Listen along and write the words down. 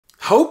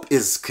Hope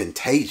is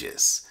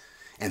contagious,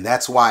 and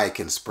that's why it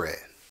can spread.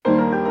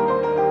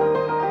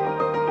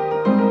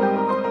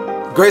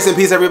 Grace and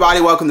peace,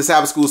 everybody. Welcome to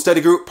Sabbath School Study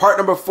Group, part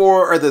number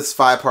 4 of this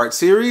 5-part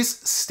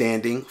series,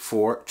 Standing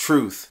for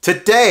Truth.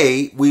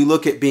 Today, we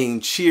look at being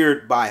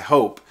cheered by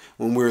hope.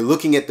 When we're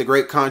looking at the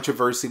great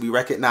controversy, we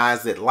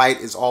recognize that light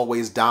is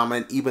always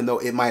dominant, even though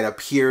it might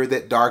appear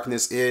that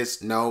darkness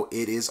is. No,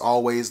 it is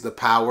always the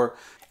power.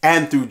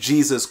 And through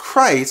Jesus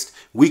Christ,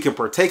 we can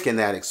partake in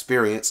that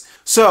experience.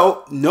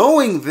 So,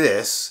 knowing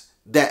this,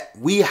 that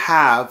we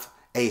have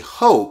a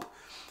hope,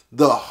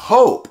 the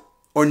hope,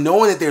 or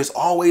knowing that there's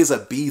always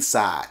a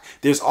B-side,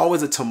 there's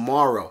always a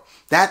tomorrow,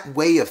 that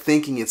way of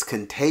thinking is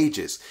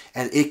contagious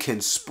and it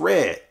can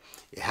spread.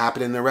 It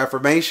happened in the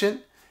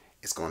Reformation,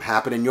 it's going to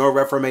happen in your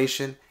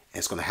Reformation, and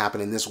it's going to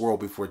happen in this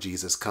world before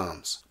Jesus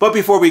comes. But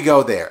before we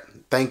go there,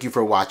 thank you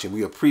for watching.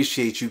 We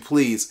appreciate you.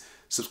 Please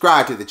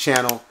subscribe to the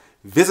channel.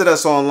 Visit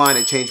us online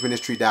at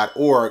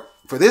changeministry.org.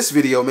 For this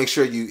video, make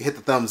sure you hit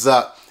the thumbs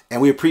up, and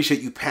we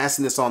appreciate you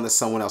passing this on to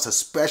someone else,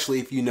 especially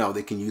if you know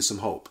they can use some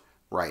hope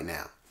right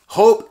now.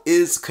 Hope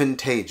is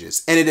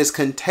contagious, and it is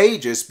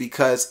contagious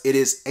because it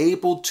is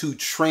able to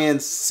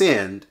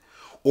transcend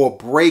or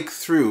break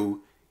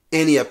through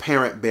any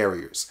apparent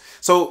barriers.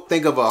 So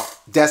think of a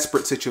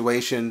desperate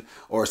situation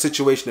or a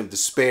situation of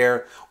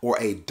despair or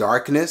a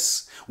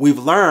darkness. We've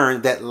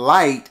learned that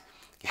light,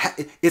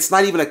 it's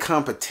not even a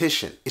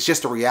competition. It's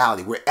just a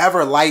reality.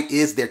 Wherever light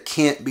is, there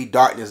can't be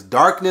darkness.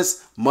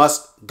 Darkness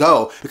must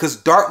go because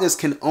darkness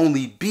can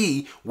only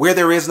be where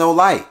there is no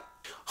light.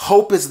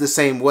 Hope is the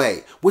same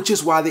way, which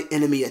is why the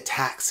enemy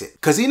attacks it.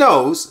 Because he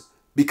knows,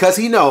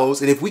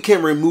 and if we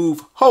can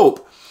remove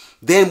hope,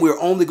 then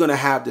we're only going to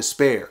have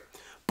despair.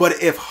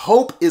 But if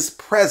hope is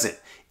present,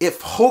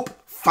 if hope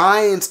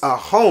finds a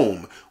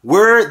home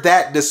where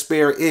that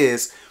despair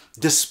is,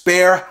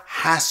 despair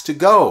has to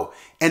go.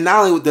 And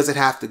not only does it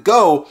have to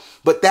go,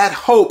 but that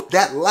hope,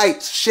 that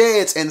light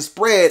sheds and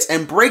spreads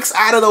and breaks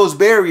out of those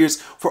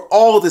barriers for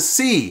all to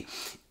see.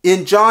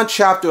 In John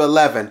chapter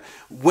 11,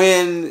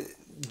 when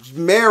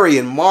Mary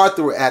and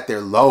Martha were at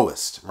their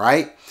lowest,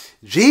 right?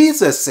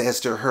 Jesus says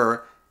to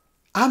her,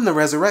 I'm the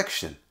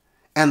resurrection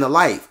and the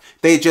life.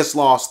 They just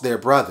lost their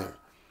brother.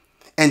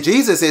 And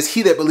Jesus says,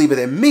 he that believeth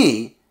in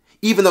me,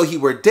 even though he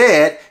were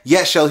dead,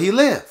 yet shall he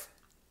live.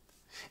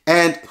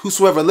 And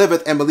whosoever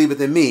liveth and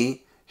believeth in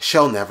me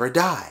shall never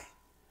die.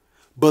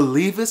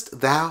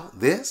 Believest thou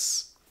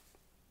this?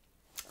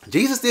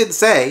 Jesus didn't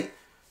say,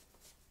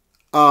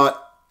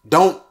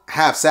 don't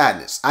have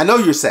sadness. I know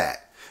you're sad.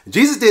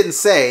 Jesus didn't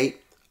say,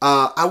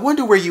 I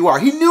wonder where you are.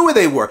 He knew where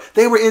they were.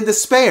 They were in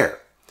despair.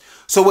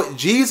 So what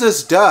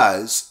Jesus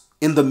does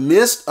in the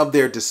midst of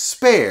their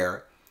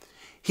despair,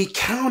 he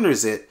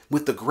counters it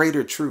with the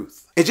greater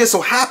truth. It just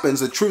so happens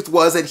the truth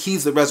was that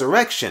he's the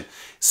resurrection.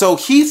 So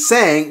he's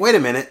saying, wait a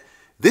minute,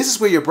 this is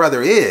where your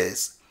brother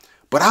is,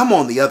 but I'm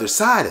on the other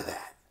side of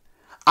that.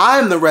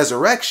 I'm the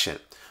resurrection.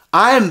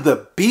 I'm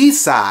the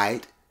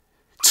B-side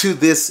to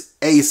this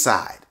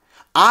A-side.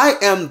 I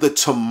am the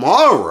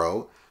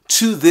tomorrow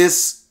to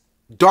this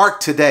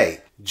dark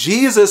today.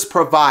 Jesus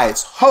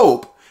provides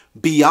hope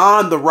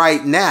beyond the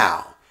right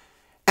now.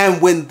 And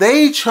when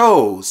they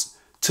chose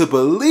to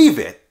believe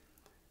it,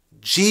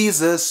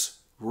 Jesus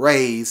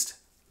raised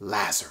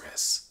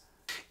Lazarus.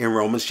 In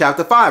Romans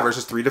chapter 5,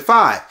 verses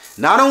 3-5.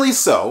 Not only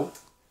so,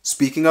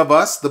 speaking of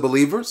us, the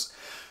believers,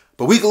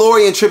 but we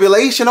glory in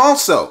tribulation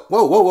also.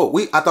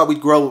 Whoa. I thought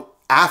we'd grow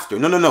after.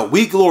 No.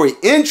 We glory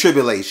in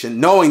tribulation,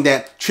 knowing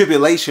that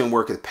tribulation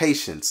worketh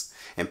patience.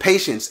 And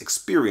patience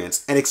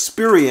experience, and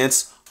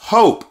experience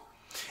hope.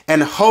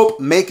 And hope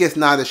maketh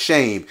not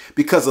ashamed,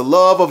 because the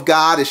love of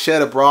God is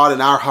shed abroad in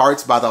our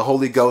hearts by the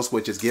Holy Ghost,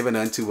 which is given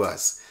unto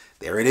us.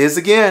 There it is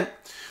again.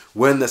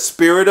 When the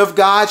Spirit of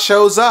God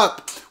shows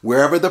up,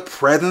 wherever the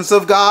presence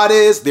of God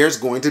is, there's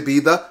going to be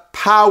the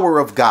power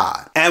of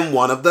God. And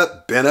one of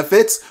the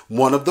benefits,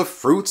 one of the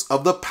fruits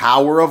of the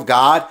power of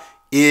God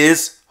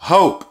is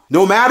hope.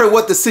 No matter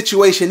what the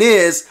situation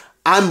is,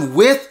 I'm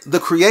with the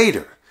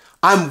Creator.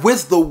 I'm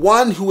with the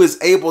one who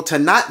is able to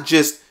not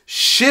just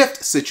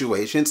shift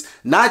situations,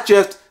 not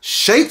just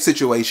shape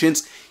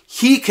situations.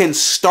 He can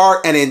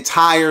start an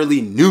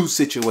entirely new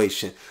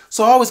situation.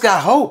 So I always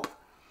got hope.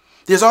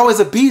 There's always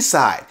a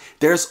B-side.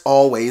 There's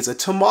always a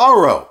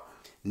tomorrow.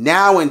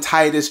 Now in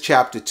Titus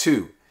chapter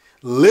 2,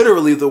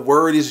 literally the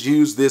word is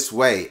used this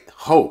way,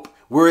 hope,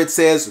 where it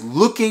says,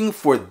 looking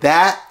for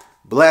that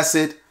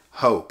blessed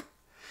hope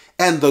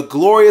and the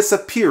glorious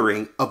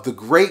appearing of the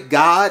great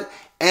God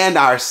and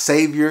our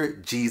Savior,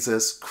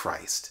 Jesus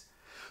Christ,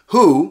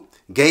 who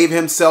gave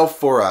himself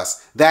for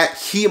us, that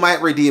he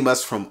might redeem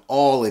us from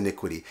all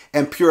iniquity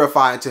and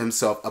purify unto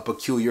himself a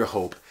peculiar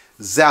hope,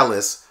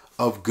 zealous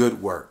of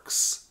good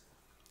works.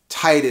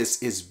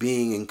 Titus is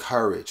being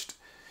encouraged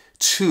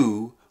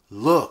to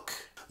look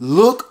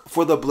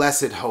for the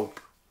blessed hope,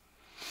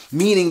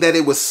 meaning that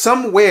it was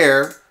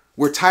somewhere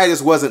where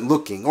Titus wasn't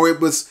looking, or it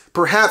was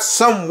perhaps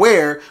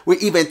somewhere where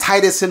even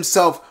Titus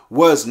himself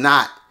was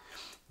not.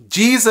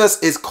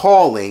 Jesus is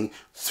calling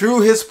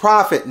through his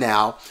prophet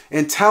now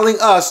and telling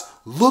us,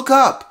 look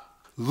up,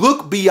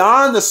 look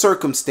beyond the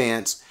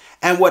circumstance.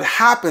 And what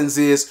happens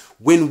is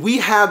when we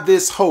have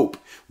this hope,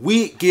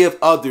 we give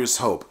others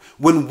hope.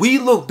 When we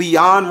look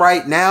beyond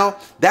right now,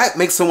 that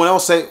makes someone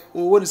else say,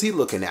 well, what is he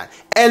looking at?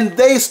 And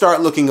they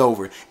start looking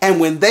over. And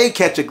when they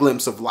catch a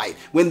glimpse of light,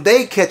 when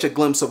they catch a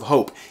glimpse of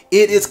hope,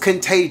 it is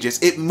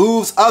contagious. It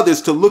moves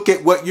others to look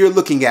at what you're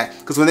looking at.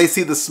 Because when they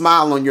see the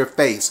smile on your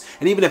face,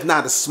 and even if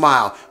not a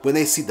smile, when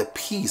they see the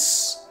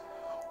peace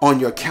on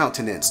your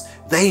countenance,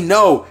 they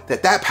know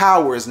that that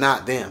power is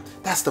not them.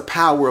 That's the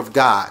power of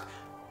God.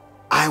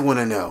 I want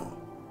to know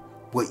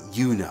what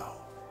you know.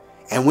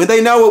 And when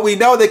they know what we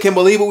know, they can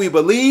believe what we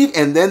believe,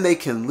 and then they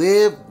can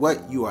live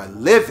what you are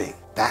living.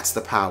 That's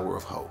the power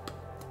of hope.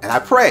 And I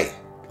pray,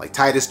 like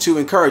Titus 2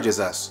 encourages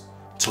us,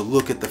 to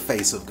look at the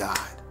face of God.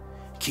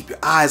 Keep your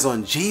eyes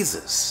on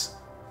Jesus.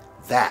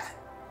 That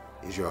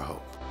is your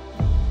hope.